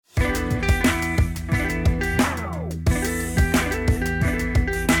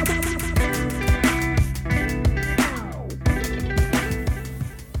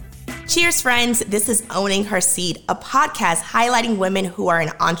Cheers, friends. This is Owning Her Seat, a podcast highlighting women who are in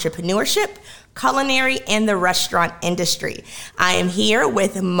entrepreneurship, culinary, and the restaurant industry. I am here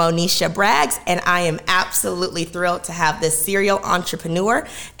with Monisha Braggs, and I am absolutely thrilled to have this serial entrepreneur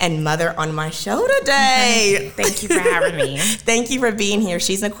and mother on my show today. Thank you for having me. Thank you for being here.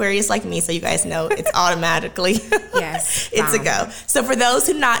 She's an Aquarius like me, so you guys know it's automatically, yes, it's a go. So for those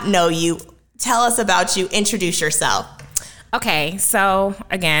who not know you, tell us about you, introduce yourself. Okay, so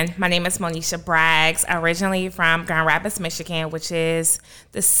again, my name is Monisha Braggs, originally from Grand Rapids, Michigan, which is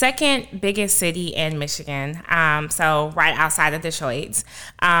the second biggest city in Michigan, so right outside of Detroit.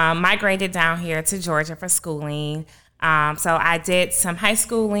 Migrated down here to Georgia for schooling. So I did some high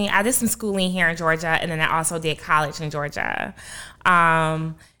schooling. I did some schooling here in Georgia, and then I also did college in Georgia.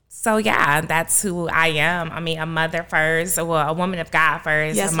 So yeah, that's who I am. I mean, a mother first, well, a woman of God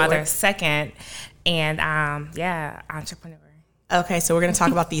first, yes, a mother Lord. Second, and yeah, entrepreneur. Okay, so we're going to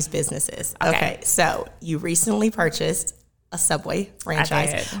talk about these businesses. Okay, so you recently purchased a Subway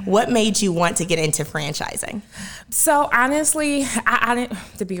franchise. I did. What made you want to get into franchising? So honestly, I didn't,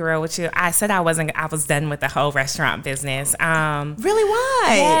 to be real with you, I said I was done with the whole restaurant business. Really,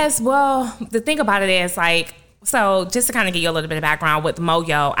 why? Yes, well, the thing about it is so just to kind of give you a little bit of background with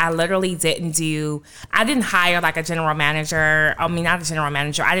Moyo, I literally I didn't hire like a general manager. I mean, not a general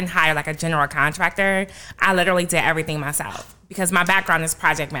manager. I didn't hire like a general contractor. I literally did everything myself because my background is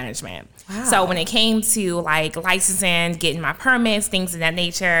project management. Wow. So when it came to like licensing, getting my permits, things of that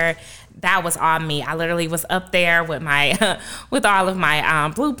nature, that was on me. I literally was up there with my, with all of my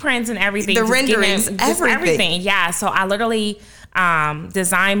blueprints and everything. The renderings, everything. Yeah. So I literally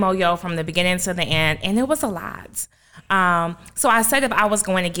design Moyo from the beginning to the end, and it was a lot. So I said if I was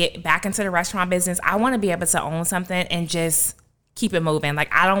going to get back into the restaurant business, I want to be able to own something and just keep it moving.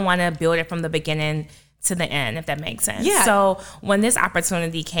 Like I don't want to build it from the beginning to the end, if that makes sense. Yeah. So when this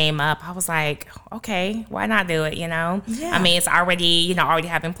opportunity came up, I was like, okay, why not do it, you know? Yeah. I mean, it's already, already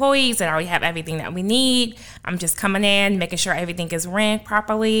have employees, and already have everything that we need. I'm just coming in, making sure everything is ranked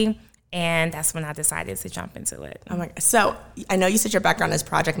properly. And that's when I decided to jump into it. Oh my God. So I know you said your background is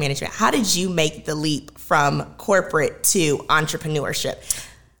project management. How did you make the leap from corporate to entrepreneurship?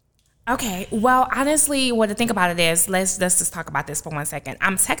 Okay. Well, honestly, what to think about it is, let's just talk about this for 1 second.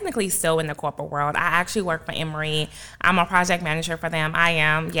 I'm technically still in the corporate world. I actually work for Emory. I'm a project manager for them. I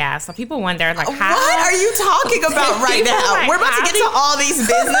am. Yeah. So people wonder like, how? What are you talking about right now? Like, we're about to get to all these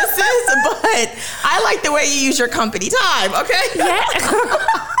businesses, but I like the way you use your company time. Okay. Yeah.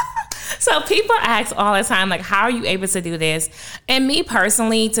 So people ask all the time, like, how are you able to do this? And me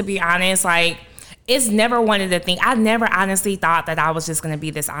personally, to be honest, like, it's never one of the things. I never honestly thought that I was just going to be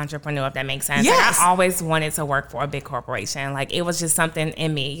this entrepreneur, if that makes sense. Yes. Like, I always wanted to work for a big corporation. Like, it was just something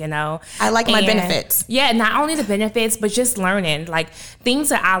in me, I like my benefits. Yeah, not only the benefits, but just learning. Like, things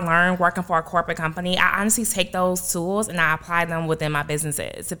that I learned working for a corporate company, I honestly take those tools and I apply them within my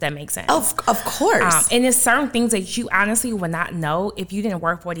businesses, if that makes sense. Of course. And there's certain things that you honestly would not know if you didn't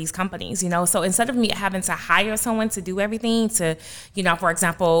work for these companies, So instead of me having to hire someone to do everything to, for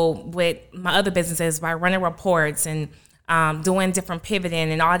example, with my other businesses, by running reports and doing different pivoting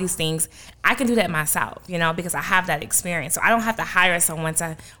and all these things, I can do that myself, because I have that experience. So I don't have to hire someone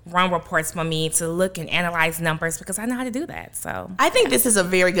to run reports for me, to look and analyze numbers, because I know how to do that. So I think this is a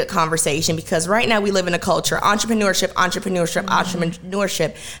very good conversation, because right now we live in a culture, entrepreneurship,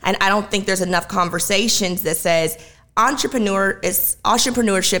 and I don't think there's enough conversations that says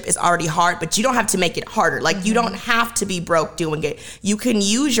entrepreneurship is already hard, but you don't have to make it harder. Like, you don't have to be broke doing it. You can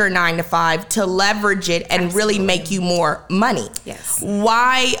use your 9-to-5 to leverage it and Absolutely. really make you more money. Yes.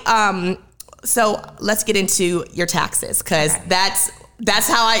 Why? So let's get into your taxes, because that's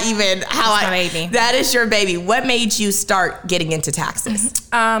how that is your baby. What made you start getting into taxes?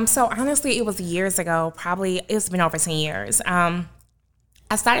 So honestly, it was years ago. Probably it's been over 10 years. I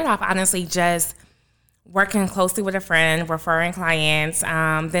started off honestly just working closely with a friend, referring clients.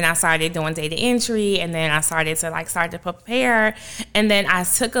 Then I started doing data entry, and then I started to prepare. And then I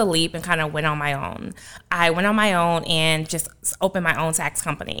took a leap and kind of went on my own. I went on my own and just opened my own tax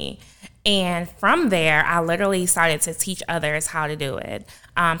company. And from there, I literally started to teach others how to do it.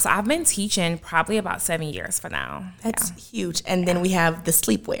 So I've been teaching probably about 7 years for now. That's huge. And then we have the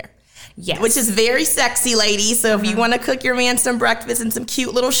sleepwear. Yes. Which is very sexy, ladies. So if you want to cook your man some breakfast and some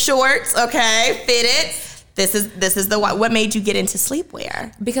cute little shorts, okay, fit it. This is the what made you get into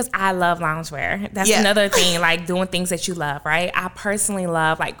sleepwear? Because I love loungewear. That's another thing, like doing things that you love, right? I personally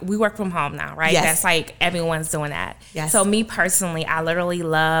love, like, we work from home now, right? Yes. That's like everyone's doing that. Yes. So me personally, I literally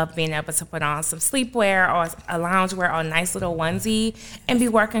love being able to put on some sleepwear or a loungewear or a nice little onesie and be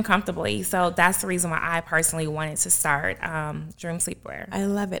working comfortably. So that's the reason why I personally wanted to start Dream Sleepwear. I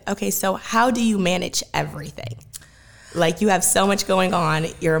love it. Okay, so how do you manage everything? Like, you have so much going on.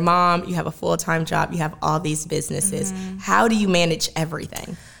 You're a mom, you have a full-time job, you have all these businesses. How do you manage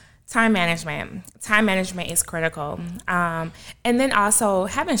everything? Time management. Time management is critical. And then also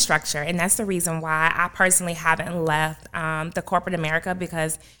having structure. And that's the reason why I personally haven't left the corporate America,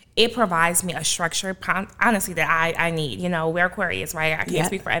 because it provides me a structure, honestly, that I need. You know, we're Aquarius, right? I can't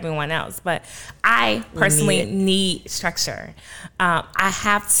speak for everyone else, but I personally need structure. I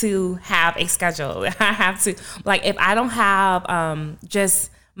have to have a schedule. I have to, like, if I don't have just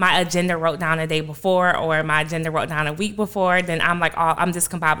my agenda wrote down a day before or my agenda wrote down a week before, then I'm like, I'm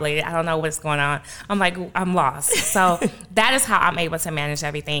discombobulated. I don't know what's going on. I'm like, I'm lost. So that is how I'm able to manage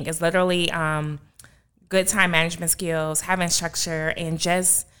everything. It's literally good time management skills, having structure, and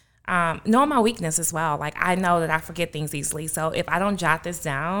just knowing my weakness as well. Like, I know that I forget things easily. So if I don't jot this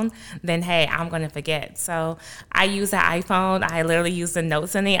down, then hey, I'm going to forget. So I use the iPhone. I literally use the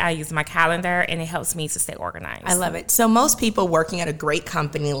notes in it. I use my calendar, and it helps me to stay organized. I love it. So most people working at a great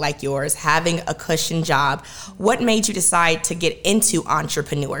company like yours, having a cushion job, what made you decide to get into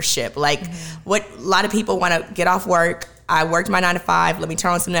entrepreneurship? Like, what a lot of people want to get off work. I worked my 9 to 5. Let me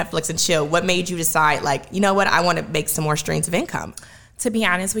turn on some Netflix and chill. What made you decide, like, you know what, I want to make some more streams of income? To be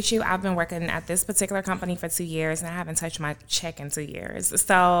honest with you, I've been working at this particular company for 2 years, and I haven't touched my check in 2 years.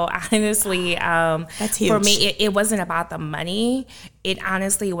 So honestly, that's huge. For me, it wasn't about the money. It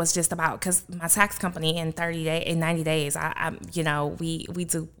honestly was just about, because my tax company in 90 days, we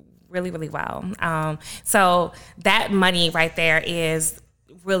do really, really well. So that money right there is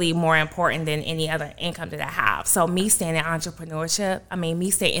really more important than any other income that I have. So me staying in entrepreneurship, me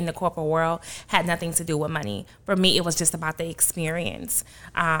staying in the corporate world had nothing to do with money. For me, it was just about the experience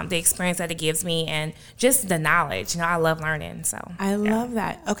that it gives me, and just the knowledge. You know, I love learning. So I love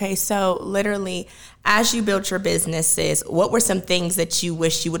that. Okay, so literally, as you built your businesses, what were some things that you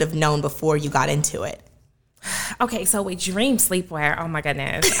wish you would have known before you got into it? Okay, so with Dream Sleepwear, oh my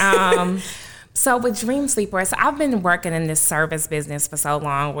goodness. So with Dream Sleepwear, so I've been working in this service business for so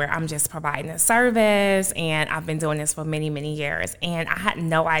long, where I'm just providing a service, and I've been doing this for many, many years. And I had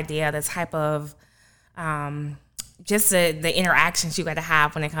no idea the type of just the interactions you got to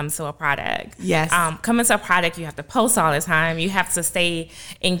have when it comes to a product. Yes. Coming to a product, you have to post all the time. You have to stay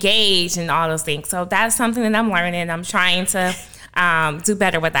engaged and all those things. So that's something that I'm learning. I'm trying to do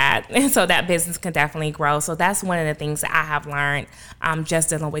better with that, and so that business can definitely grow. So that's one of the things that I have learned just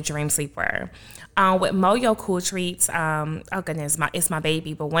dealing with Dream Sleepwear. With Moyo Cool Treats, oh goodness, it's my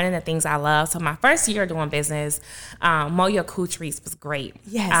baby, but one of the things I love, so my first year doing business, Moyo Cool Treats was great.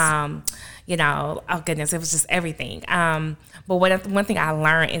 Yes. Oh goodness, it was just everything. But one thing I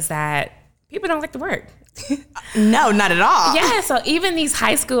learned is that people don't like to work. No, not at all. Yeah, so even these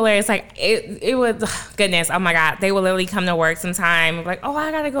high schoolers, like, it was, goodness, oh my God, they will literally come to work sometime, like, oh,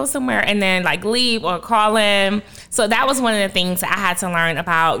 I gotta go somewhere, and then like leave or call in. So that was one of the things that I had to learn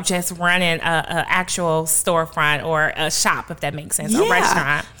about just running a actual storefront or a shop, if that makes sense, a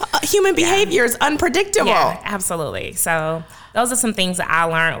restaurant. Human behavior is unpredictable. Yeah, absolutely. So those are some things that I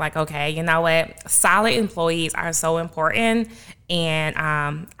learned, like, okay, you know what, solid employees are so important. And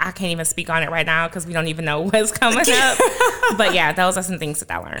I can't even speak on it right now because we don't even know what's coming up. But yeah, those are some things that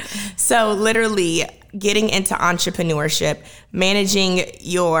I learned. So literally getting into entrepreneurship, managing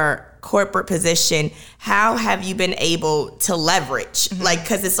your corporate position, how have you been able to leverage? Like,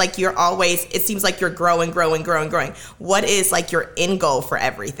 because it's like you're always, it seems like you're growing. What is like your end goal for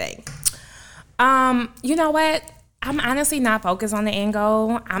everything? You know what? I'm honestly not focused on the end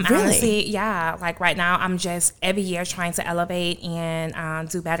goal. I'm honestly, like right now, I'm just every year trying to elevate and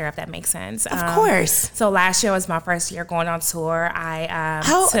do better, if that makes sense. Of course. So last year was my first year going on tour.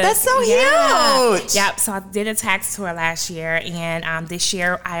 That's so huge. Yep. So I did a tax tour last year, and this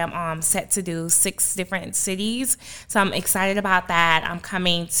year I am set to do 6 different cities. So I'm excited about that. I'm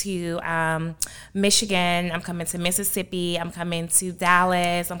coming to Michigan. I'm coming to Mississippi. I'm coming to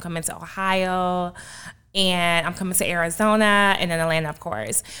Dallas. I'm coming to Ohio. And I'm coming to Arizona and then Atlanta, of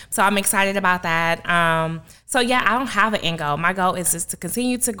course. So I'm excited about that. So yeah, I don't have an end goal. My goal is just to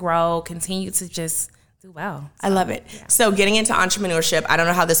continue to grow, continue to just do well. I love it. Yeah. So getting into entrepreneurship, I don't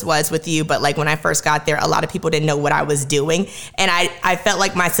know how this was with you, but like when I first got there, a lot of people didn't know what I was doing. And I felt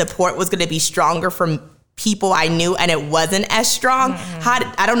like my support was going to be stronger from people I knew and it wasn't as strong.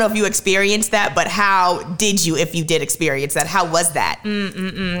 I don't know if you experienced that, but how did you, if you did experience that, how was that?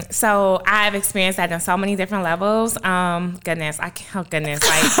 So I've experienced that on so many different levels. Goodness. Like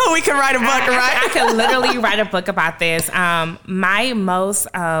We could write a book, right? I could literally write a book about this. My most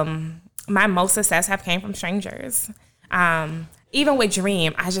success have came from strangers. Even with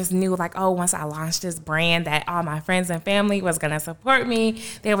Dream, I just knew like, oh, once I launched this brand that all my friends and family was going to support me.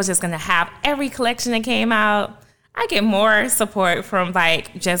 They was just going to have every collection that came out. I get more support from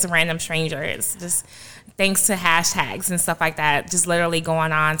like just random strangers, just thanks to hashtags and stuff like that. Just literally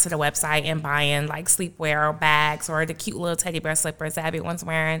going on to the website and buying like sleepwear or bags or the cute little teddy bear slippers that everyone's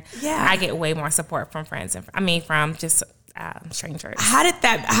wearing. Yeah. I get way more support from friends from just strangers.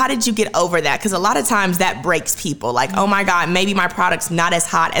 How did you get over that? Because a lot of times that breaks people. Like, oh my God, maybe my product's not as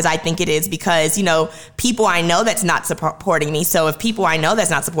hot as I think it is because, people I know that's not supporting me. So if people I know that's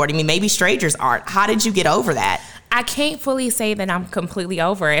not supporting me, maybe strangers aren't. How did you get over that? I can't fully say that I'm completely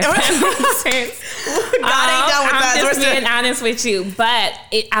over it. If that makes sense. God ain't done with us. I'm just being honest with you. But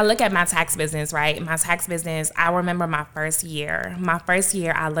I look at my tax business, right? My tax business, I remember my first year. My first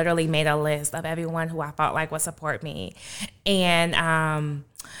year, I literally made a list of everyone who I felt like would support me. And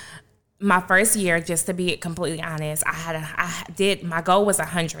my first year, just to be completely honest, my goal was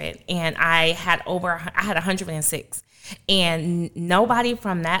 100 and I had 106. And nobody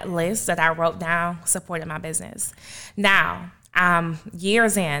from that list that I wrote down supported my business. Now,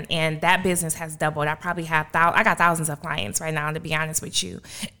 years in, and that business has doubled. I probably have I got thousands of clients right now, to be honest with you.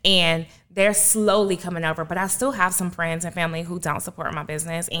 And they're slowly coming over, but I still have some friends and family who don't support my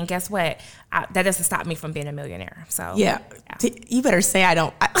business. And guess what? That doesn't stop me from being a millionaire. So yeah. You better say I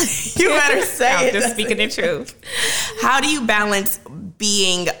don't. You better say I'm it. just speaking the truth. How do you balance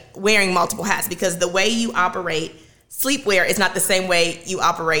wearing multiple hats? Because the way you operate sleepwear is not the same way you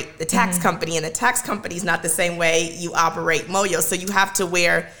operate the tax company, and the tax company is not the same way you operate Moyo. So you have to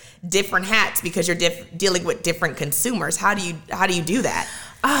wear different hats because you're dealing with different consumers. How do you do that?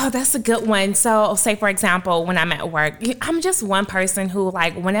 Oh, that's a good one. So say, for example, when I'm at work, I'm just one person who,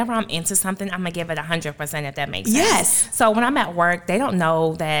 like, whenever I'm into something, I'm going to give it 100%, if that makes sense. Yes. So when I'm at work, they don't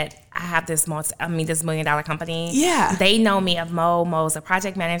know that I have this $1 million company. Yeah. They know me of Mo. Mo's a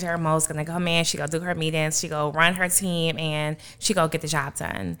project manager. Mo's going to come in. She go do her meetings. She go run her team, and she go get the job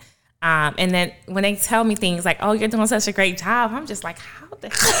done. And then when they tell me things like, oh, you're doing such a great job, I'm just like, how the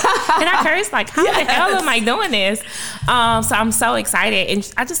hell? And I curse, like, how the hell am I doing this? So I'm so excited.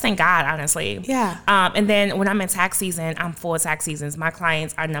 And I just thank God, honestly. Yeah. And then when I'm in tax season, I'm full tax seasons. My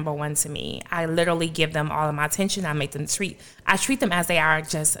clients are number one to me. I literally give them all of my attention. I treat them as they are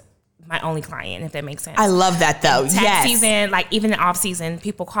just my only client, if that makes sense. I love that, though. Tax season, like even in off season,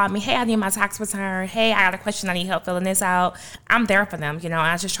 people call me, hey, I need my tax return. Hey, I got a question. I need help filling this out. I'm there for them, and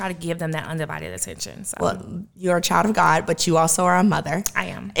I just try to give them that undivided attention. So. Well, you're a child of God, but you also are a mother. I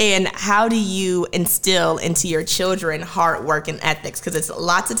am. And how do you instill into your children hard work and ethics? Because it's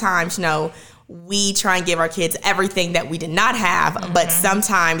lots of times, we try and give our kids everything that we did not have, but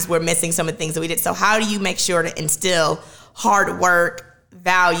sometimes we're missing some of the things that we did. So how do you make sure to instill hard work,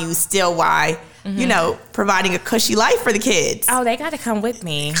 values, still why, providing a cushy life for the kids? Oh, they got to come with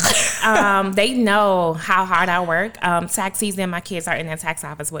me. They know how hard I work. Tax season, my kids are in the tax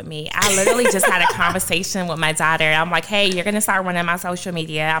office with me. I literally just had a conversation with my daughter. I'm like, hey, you're going to start running my social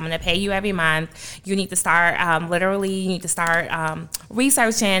media. I'm going to pay you every month. You need to start,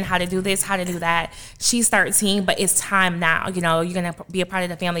 researching how to do this, how to do that. She's 13, but it's time now. You're going to be a part of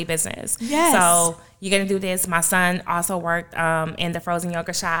the family business. Yes. So you're going to do this. My son also worked in the frozen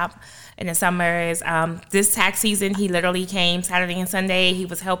yogurt shop in the summers. This tax season, he literally came Saturday and Sunday. He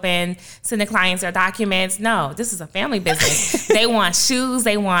was helping send the clients their documents. No, this is a family business. They want shoes.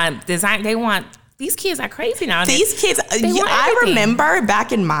 They want design. These kids are crazy now. These kids, I remember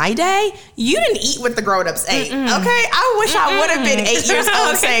back in my day, you didn't eat what the grown-ups ate. Okay, I wish I would have been 8 years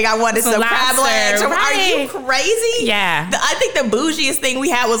old saying I wanted some crab legs. Right. Are you crazy? Yeah. I think the bougiest thing we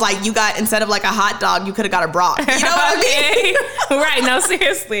had was like, you got, instead of like a hot dog, you could have got a bra. You know what I mean? Right. No,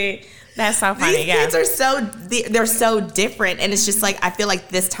 seriously. That's so funny. These kids are they're so different. And it's just like, I feel like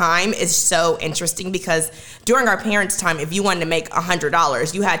this time is so interesting because during our parents' time, if you wanted to make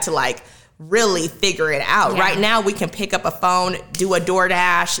 $100, you had to like really figure it out. Yeah. Right now, we can pick up a phone, do a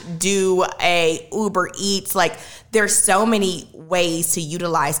DoorDash, do a Uber Eats. Like, there's so many ways to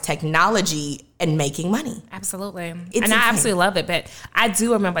utilize technology and making money. Absolutely. And I absolutely love it. But I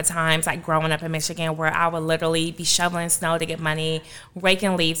do remember times like growing up in Michigan where I would literally be shoveling snow to get money,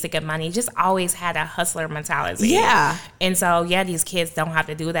 raking leaves to get money, just always had a hustler mentality. Yeah. And so, these kids don't have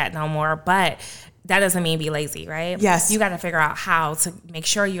to do that no more. But that doesn't mean be lazy, right? Yes. You got to figure out how to make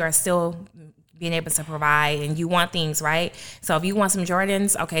sure you are still being able to provide, and you want things, right? So if you want some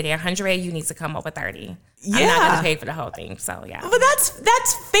Jordans, okay, they're 100, you need to come up with 30. Yeah. I'm not gonna pay for the whole thing. So yeah. But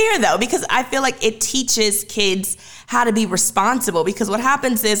that's fair though, because I feel like it teaches kids how to be responsible, because what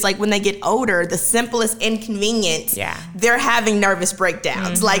happens is, like, when they get older, the simplest inconvenience, they're having nervous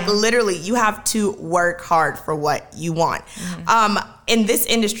breakdowns. Like, literally, you have to work hard for what you want. In this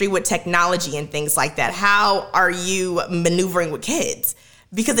industry with technology and things like that, how are you maneuvering with kids?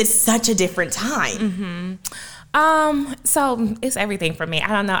 Because it's such a different time. So it's everything for me. I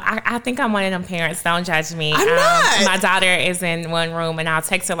don't know. I think I'm one of them parents. Don't judge me. I'm not. My daughter is in one room, and I'll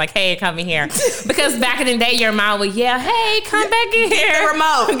text her like, "Hey, come in here." Because back in the day, your mom would yell, "Hey, come back in here. Get the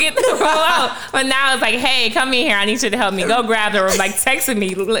remote. Get the remote." But now it's like, "Hey, come in here. I need you to help me. Go grab the remote." Like texting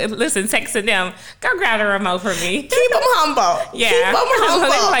me. Listen, texting them. Go grab the remote for me. Keep them humble. Yeah. Keep them humble.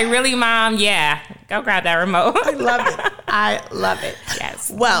 They were like, "Really, Mom? Yeah. Go grab that remote." I love it. I love it.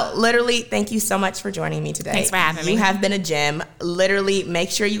 Yes. Well, literally, thank you so much for joining me today. Thanks for having me. You have been a gem. Literally,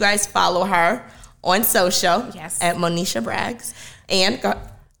 make sure you guys follow her on social at Monisha Braggs. And go.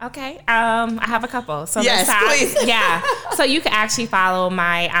 Okay. I have a couple. So yes, please. Yeah. So you can actually follow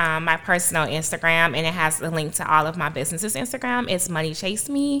my my personal Instagram, and it has the link to all of my businesses' Instagram. It's Money Chase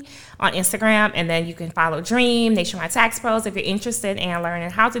Me on Instagram, and then you can follow Dream, Nationwide Tax Pros if you're interested in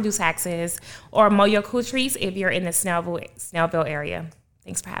learning how to do taxes, or Mow Your Cool Trees if you're in the Snellville area.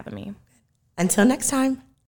 Thanks for having me. Until next time.